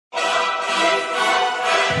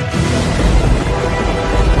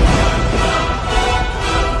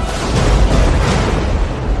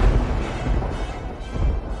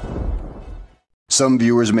Some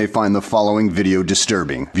viewers may find the following video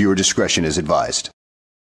disturbing. Viewer discretion is advised.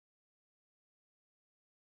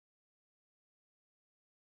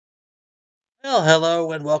 Well,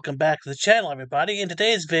 hello and welcome back to the channel, everybody. In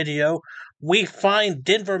today's video, we find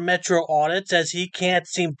Denver Metro audits as he can't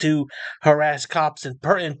seem to harass cops in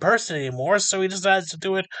person anymore, so he decides to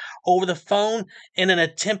do it over the phone in an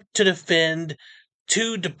attempt to defend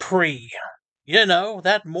To Dupree. You know,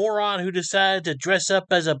 that moron who decided to dress up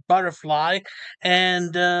as a butterfly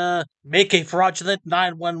and make a fraudulent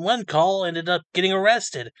 911 call ended up getting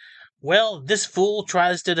arrested. Well, this fool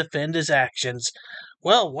tries to defend his actions.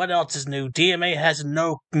 Well, what else is new? DMA has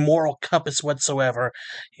no moral compass whatsoever.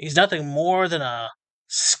 He's nothing more than a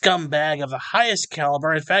scumbag of the highest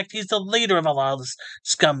caliber. In fact, he's the leader of a lot of the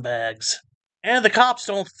scumbags. And the cops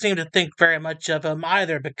don't seem to think very much of him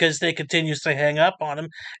either because they continuously hang up on him,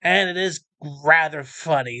 and it is rather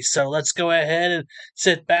funny. So let's go ahead and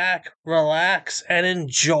sit back, relax, and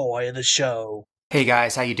enjoy the show. Hey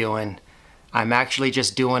guys, how you doing? I'm actually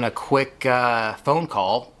just doing a quick phone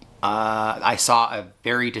call. I saw a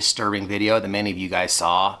very disturbing video that many of you guys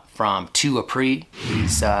saw from To Dupree.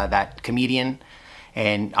 He's that comedian,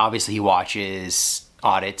 and obviously he watches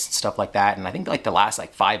audits and stuff like that, and I think like the last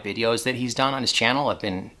 5 videos that he's done on his channel have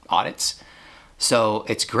been audits. So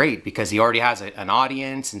it's great because he already has an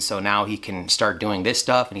audience, and so now he can start doing this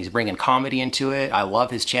stuff, and he's bringing comedy into it. I love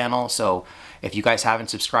his channel, so if you guys haven't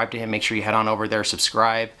subscribed to him, make sure you head on over there,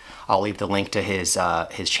 subscribe. I'll leave the link to his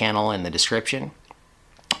channel in the description.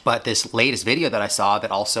 But this latest video that I saw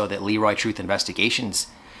that Leroy Truth Investigations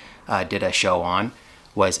did a show on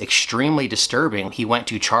was extremely disturbing. He went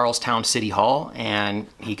to Charlestown City Hall and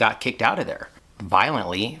he got kicked out of there.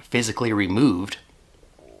 Violently, physically removed.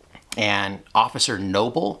 And Officer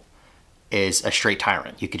Noble is a straight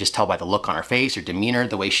tyrant. You could just tell by the look on her face, her demeanor,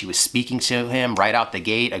 the way she was speaking to him right out the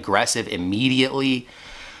gate, aggressive immediately.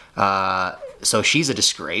 So she's a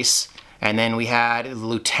disgrace. And then we had a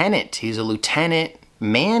lieutenant. He's a Lieutenant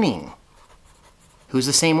Manning, who's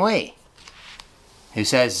the same way. Who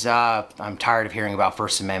says, I'm tired of hearing about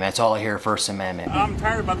First Amendment. That's all I hear, First Amendment. I'm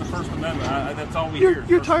tired about the First Amendment. That's all we hear.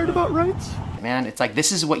 You're tired about rights? Man, it's like,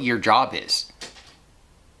 this is what your job is.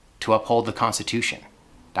 To uphold the Constitution.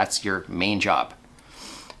 That's your main job.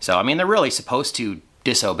 So, I mean, they're really supposed to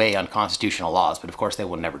disobey unconstitutional laws, but of course they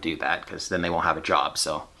will never do that because then they won't have a job,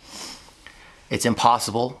 so. It's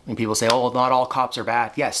impossible. And people say, oh, not all cops are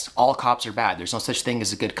bad. Yes, all cops are bad. There's no such thing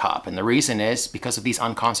as a good cop. And the reason is because of these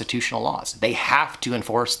unconstitutional laws. They have to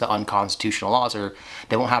enforce the unconstitutional laws or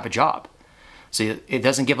they won't have a job. So it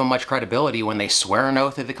doesn't give them much credibility when they swear an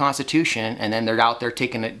oath of the Constitution and then they're out there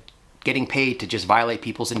getting paid to just violate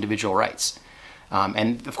people's individual rights.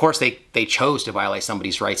 And of course they chose to violate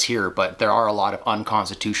somebody's rights here, but there are a lot of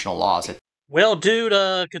unconstitutional laws that. Well, dude,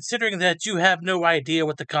 considering that you have no idea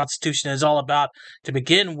what the Constitution is all about to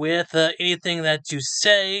begin with, anything that you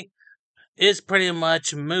say is pretty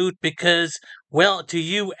much moot because, well, to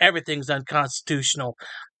you, everything's unconstitutional.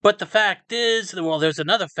 But the fact is, well, there's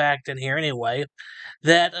another fact in here anyway,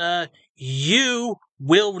 that you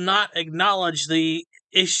will not acknowledge the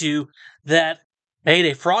issue that made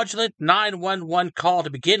a fraudulent 911 call to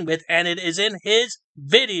begin with, and it is in his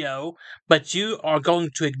video, but you are going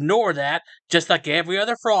to ignore that, just like every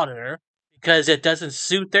other frauditor, because it doesn't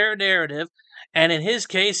suit their narrative, and in his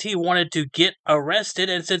case, he wanted to get arrested,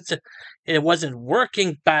 and since it wasn't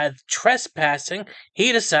working by trespassing,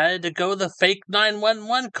 he decided to go the fake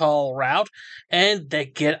 911 call route, and they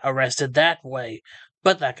get arrested that way.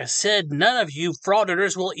 But like I said, none of you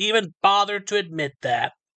frauditors will even bother to admit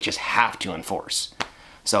that. Just have to enforce.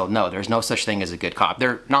 So no, there's no such thing as a good cop.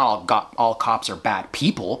 They're not all cops are bad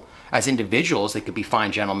people. As individuals, they could be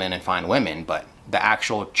fine gentlemen and fine women, but the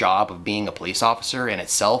actual job of being a police officer in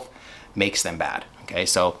itself makes them bad. Okay,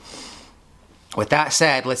 so with that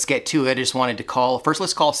said, let's get to it. I just wanted to call, first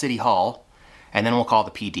let's call City Hall, and then we'll call the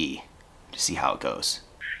PD to see how it goes.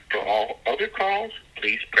 For all other calls,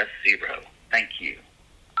 please press 0. Thank you.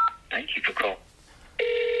 Thank you for calling.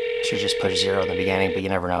 Should just push 0 in the beginning, but you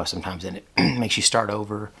never know. Sometimes it makes you start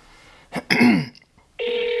over. Charlestown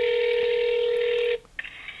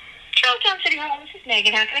City Hall, this is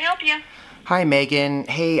Megan. How can I help you? Hi, Megan.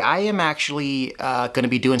 Hey, I am actually going to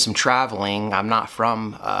be doing some traveling. I'm not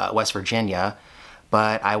from West Virginia,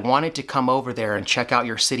 but I wanted to come over there and check out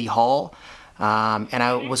your City Hall. And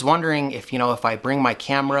I was wondering if, if I bring my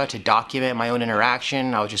camera to document my own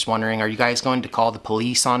interaction, I was just wondering, are you guys going to call the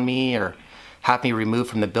police on me or have me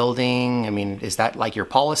removed from the building? I mean, is that like your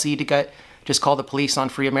policy to just call the police on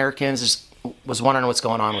free Americans? Just was wondering what's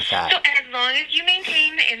going on with that. So as long as you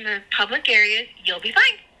maintain in the public areas, you'll be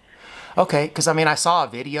fine. Okay, because I mean, I saw a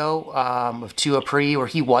video of Tuapri where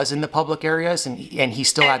he was in the public areas and he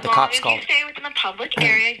still had the cops called. As long as you stay within the public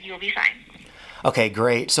area, you'll be fine. Okay,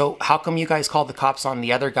 great. So how come you guys called the cops on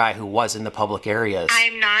the other guy who was in the public areas?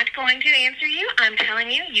 I'm not going to answer you. I'm telling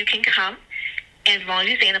you, you can come as long as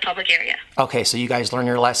you stay in the public area. Okay, so you guys learned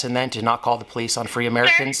your lesson then to not call the police on free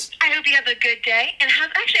Americans? Sir, I hope you have a good day, and I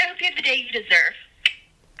hope you have the day you deserve.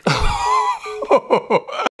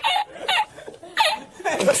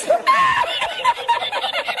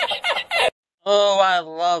 Oh, I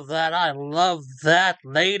love that. I love that,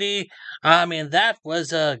 lady. I mean, that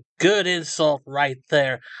was a good insult right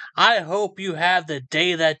there. I hope you have the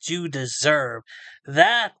day that you deserve.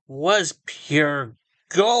 That was pure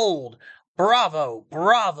gold. Bravo,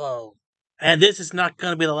 bravo. And this is not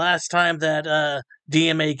going to be the last time that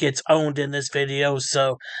DMA gets owned in this video,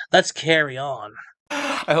 so let's carry on.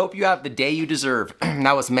 I hope you have the day you deserve.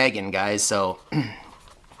 That was Megan, guys, so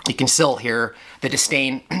you can still hear the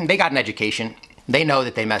disdain. They got an education. They know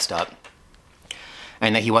that they messed up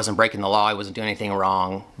and that he wasn't breaking the law, he wasn't doing anything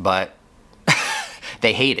wrong, but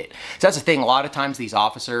they hate it. So that's the thing, a lot of times these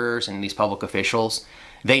officers and these public officials,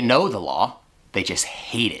 they know the law, they just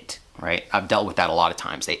hate it, right? I've dealt with that a lot of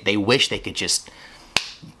times. They wish they could just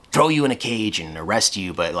throw you in a cage and arrest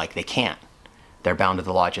you, but like they can't. They're bound to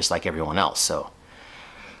the law just like everyone else, so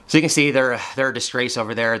you can see they're a disgrace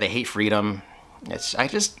over there. They hate freedom. I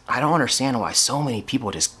don't understand why so many people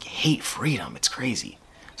just hate freedom. It's crazy.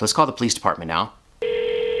 So let's call the police department now.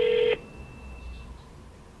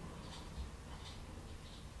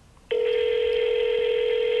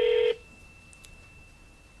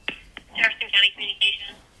 Jefferson County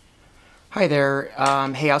Communications. Hi there.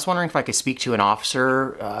 Hey, I was wondering if I could speak to an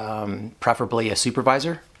officer, preferably a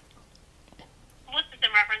supervisor. What's this in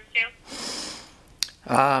reference to?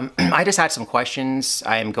 I just had some questions.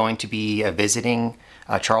 I am going to be visiting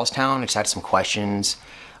Charlestown. I just had some questions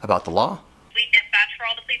about the law. We dispatch for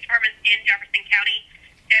all the police departments in Jefferson County,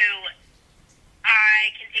 so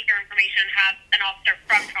I can take your information and have an officer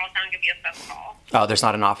from Charlestown give you a phone call. Oh, there's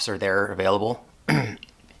not an officer there available? No.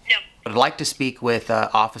 I'd like to speak with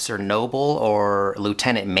Officer Noble or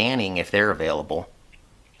Lieutenant Manning if they're available,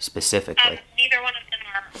 specifically. Neither one of them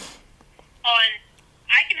are on.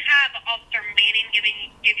 I can have Officer Manning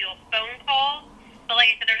give you a phone call, but like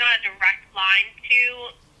I said, there's not a direct line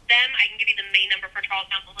to them. I can give you the main number for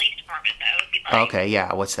Charlestown Police Department, though, if you'd like. Okay,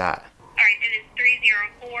 yeah, what's that? All right, it is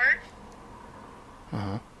 304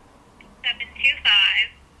 Uh-huh.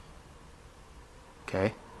 725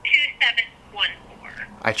 Okay.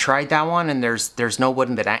 2714. I tried that one, and there's no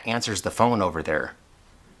one that answers the phone over there.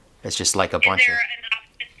 It's just like a bunch Is there an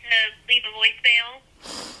option to leave a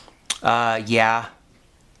voicemail? Yeah.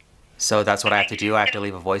 So that's what I have to do? I have to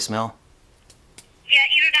leave a voicemail? Yeah,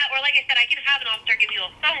 either that, or like I said, I can have an officer give you a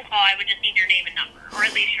phone call. I would just need your name and number, or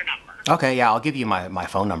at least your number. Okay, yeah, I'll give you my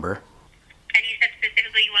phone number. And you said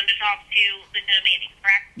specifically you wanted to talk to Lieutenant Manning,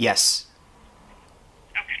 correct? Yes.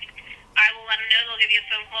 Okay. I will let them know. They'll give you a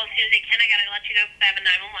phone call as soon as they can. I gotta let you go because I have a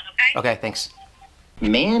 911, okay? Okay, thanks.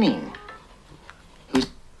 Manning. Who's...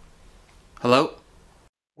 Hello?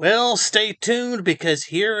 Well, stay tuned because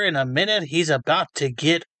here in a minute he's about to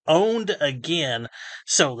get owned again.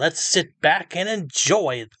 So let's sit back and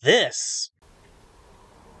enjoy this.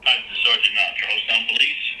 Hi, this is Sergeant Knott, Charlestown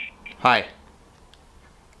Police. Hi.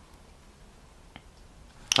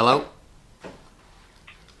 Hello? What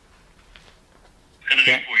can I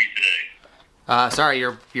do for you today? Sorry,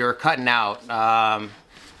 you're cutting out.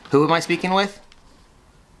 Who am I speaking with?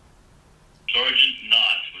 Sergeant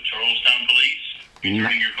Knott with Charlestown Police.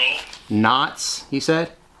 Returning your call? Knots, you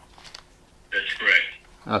said? That's correct.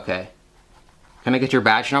 Okay. Can I get your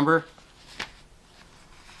badge number?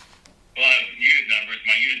 Well, I have unit numbers.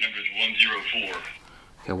 My unit number is 104.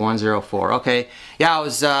 Okay, 104. Okay.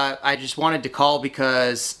 Yeah, I just wanted to call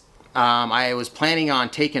because I was planning on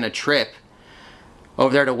taking a trip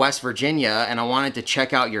over there to West Virginia, and I wanted to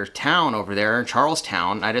check out your town over there in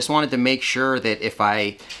Charlestown. I just wanted to make sure that if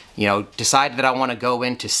I, decide that I want to go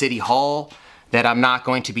into City Hall, that I'm not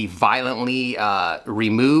going to be violently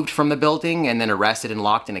removed from the building and then arrested and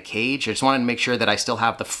locked in a cage. I just wanted to make sure that I still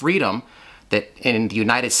have the freedom that in the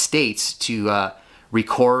United States to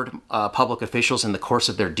record public officials in the course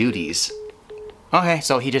of their duties. Okay,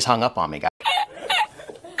 so he just hung up on me, guys.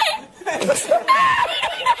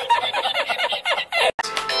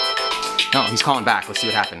 No, he's calling back. Let's see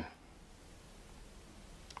what happened.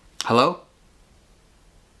 Hello?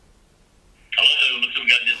 Hello, looks like we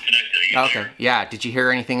got disconnected. Are you Okay, there? yeah. Did you hear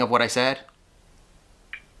anything of what I said?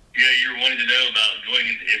 Yeah, you were wanting to know about going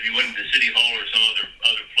in, if you went into City Hall or some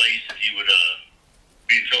other place, if you would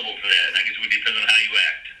be in trouble for that. And I guess it would depend on how you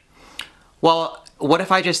act. Well, what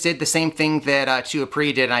if I just did the same thing that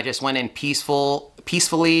Tuapri did, and I just went in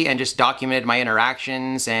peacefully and just documented my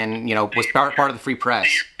interactions, and was part of the free press?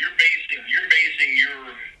 You're basing your,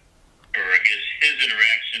 or I guess his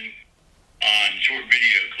interaction on short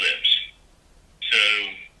video clips. So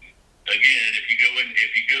again, if you go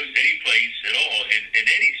any place at all in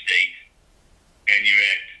any state and you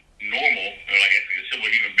act normal, or like a civil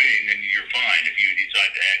human being, then you're fine. If you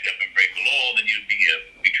decide to act up and break the law, then you'd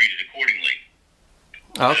be treated accordingly.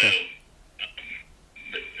 Okay.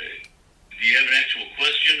 So, do you have an actual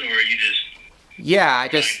question, or are you just? Yeah,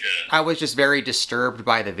 I was just very disturbed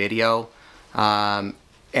by the video, and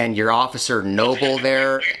your officer Noble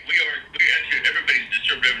there. We actually, everybody's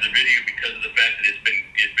disturbed over the video because of the fact that it's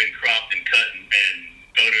been cropped and cut and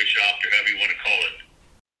photoshopped, or however you want to call it.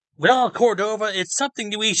 Well, Cordova, it's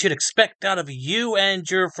something we should expect out of you and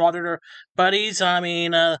your frauditor buddies. I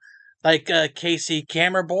mean, like Casey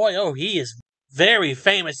Cameraboy. Oh, he is very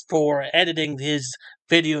famous for editing his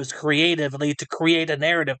videos creatively to create a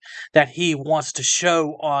narrative that he wants to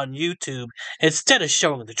show on YouTube instead of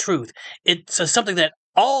showing the truth. It's something that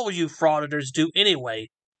all you frauditors do anyway.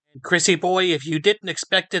 Chrissy boy, if you didn't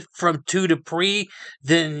expect it from Tuapri,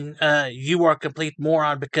 then you are a complete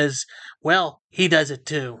moron because, well, he does it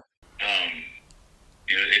too.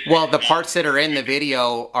 Well, the parts that are in the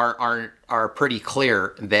video are pretty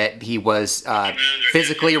clear that he was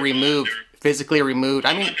physically removed.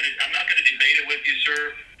 I mean, I'm not going to debate it with you,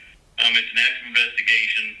 sir. It's an active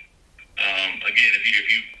investigation. Again, if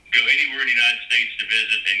you go anywhere in the United States to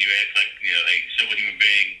visit and you act like a civil human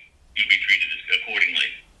being, you'll be treated accordingly.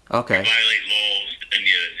 Okay. You violate laws, and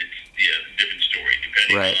it's a different story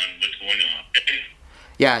depending on what's going on. Okay?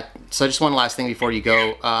 Yeah. So just one last thing before you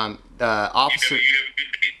go, officer. You have a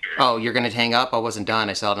good day, sir. Oh, you're going to hang up? I wasn't done.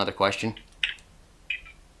 I still had another question.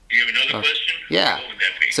 You have another question? Yeah. What would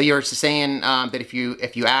that be? So you're saying that if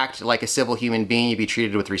you act like a civil human being, you'd be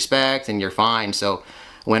treated with respect and you're fine. So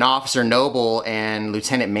when Officer Noble and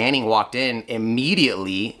Lieutenant Manning walked in,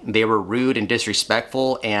 immediately they were rude and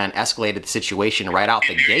disrespectful and escalated the situation right out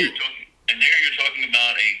the gate. And there you're talking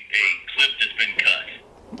about a clip that's been cut.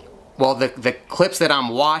 Well, the clips that I'm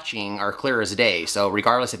watching are clear as day. So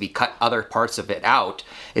regardless if he cut other parts of it out,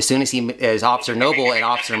 as soon as Officer Noble and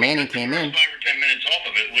Officer Manning came in, 5 or 10 minutes off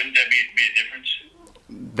of it, wouldn't that be a difference?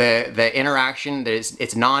 the interaction,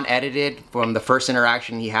 it's non-edited from the first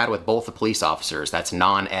interaction he had with both the police officers. That's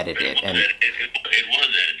non-edited, and It was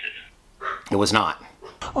edited. it was not.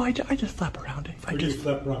 Oh, I just flap around it. Where do you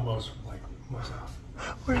flap around most off?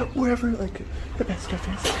 Wherever, like, the best stuff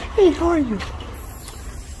is. Hey, how are you?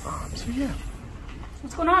 So yeah.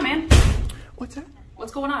 What's going on, man? What's that?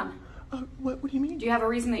 What's going on? What do you mean? Do you have a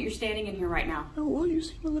reason that you're standing in here right now? Oh, well, you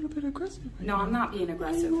seem a little bit aggressive. No, I'm not being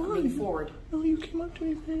aggressive. I'm being forward. No, you came up to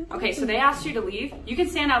me very Okay, so they asked you to leave. You can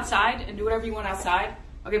stand outside and do whatever you want outside.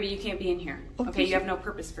 Okay, but you can't be in here. Okay, you have no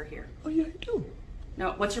purpose for here. Oh, yeah, I do.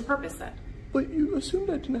 No, what's your purpose then? But you assumed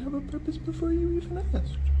I didn't have a purpose before you even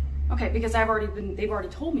asked. Okay, because they've already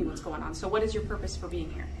told me what's going on. So what is your purpose for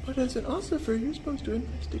being here? But as an officer, you're supposed to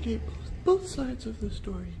investigate both sides of the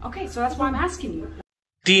story. Okay, so that's why I'm asking you.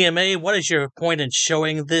 DMA, what is your point in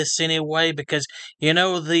showing this anyway? Because, you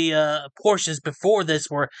know, the portions before this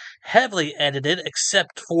were heavily edited,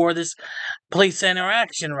 except for this police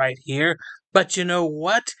interaction right here. But you know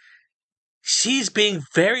what? She's being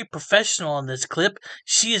very professional in this clip.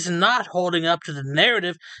 She is not holding up to the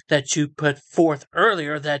narrative that you put forth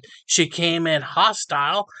earlier, that she came in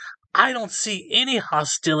hostile. I don't see any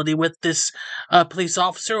hostility with this police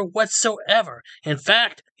officer whatsoever. In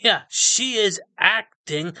fact, yeah, she is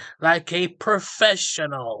acting like a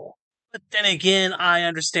professional. But then again, I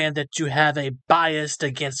understand that you have a bias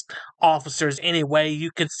against officers anyway. You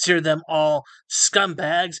consider them all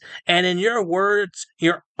scumbags. And in your words,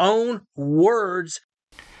 your own words,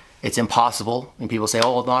 It's impossible. And people say,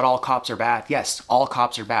 oh, not all cops are bad. Yes, all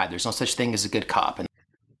cops are bad. There's no such thing as a good cop. And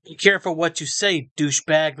be careful what you say,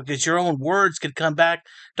 douchebag, because your own words could come back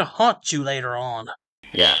to haunt you later on.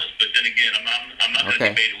 yeah. But then again, I'm not going to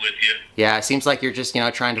debate it with you. Yeah, it seems like you're just,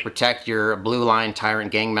 trying to protect your Blue Line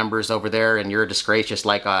Tyrant gang members over there, and you're a disgrace just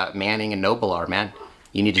like Manning and Noble are, man.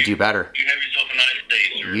 You need to do better. You have yourself a nice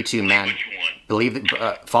day, sir. You too, Believe man. what you want.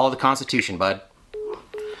 Believe follow the Constitution, bud.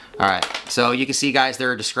 All right, so you can see, guys,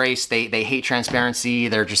 they're a disgrace. They hate transparency.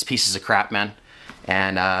 They're just pieces of crap, man.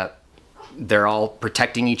 And they're all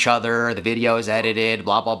protecting each other. The video is edited,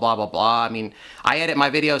 blah, blah, blah, blah, blah. I mean, I edit my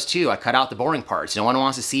videos too. I cut out the boring parts. No one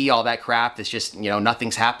wants to see all that crap that's just,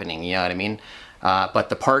 nothing's happening. You know what I mean? But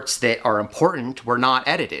the parts that are important were not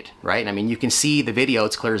edited, right? I mean, you can see the video.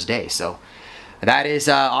 It's clear as day. So that is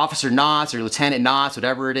Officer Knotts or Lieutenant Knotts,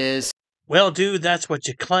 whatever it is. Well, dude, that's what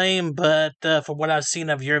you claim, but from what I've seen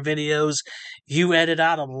of your videos, you edit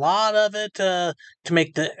out a lot of it to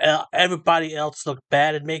make everybody else look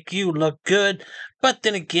bad and make you look good. But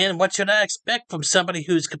then again, what should I expect from somebody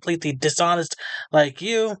who's completely dishonest like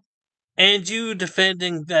you? And you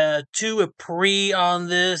defending to a pre on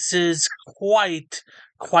this is quite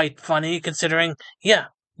funny, considering, yeah,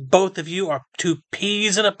 both of you are two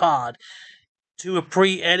peas in a pod.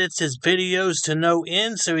 Tuapre edits his videos to no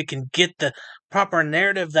end so he can get the proper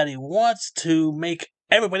narrative that he wants to make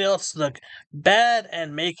everybody else look bad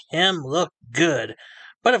and make him look good.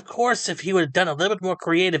 But of course, if he would have done a little bit more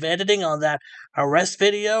creative editing on that arrest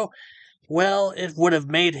video, well, it would have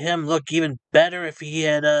made him look even better if he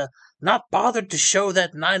had not bothered to show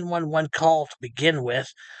that 911 call to begin with.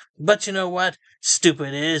 But you know what?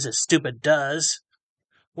 Stupid is as stupid does.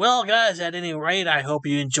 Well, guys, at any rate, I hope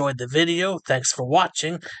you enjoyed the video. Thanks for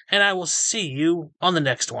watching, and I will see you on the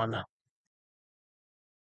next one.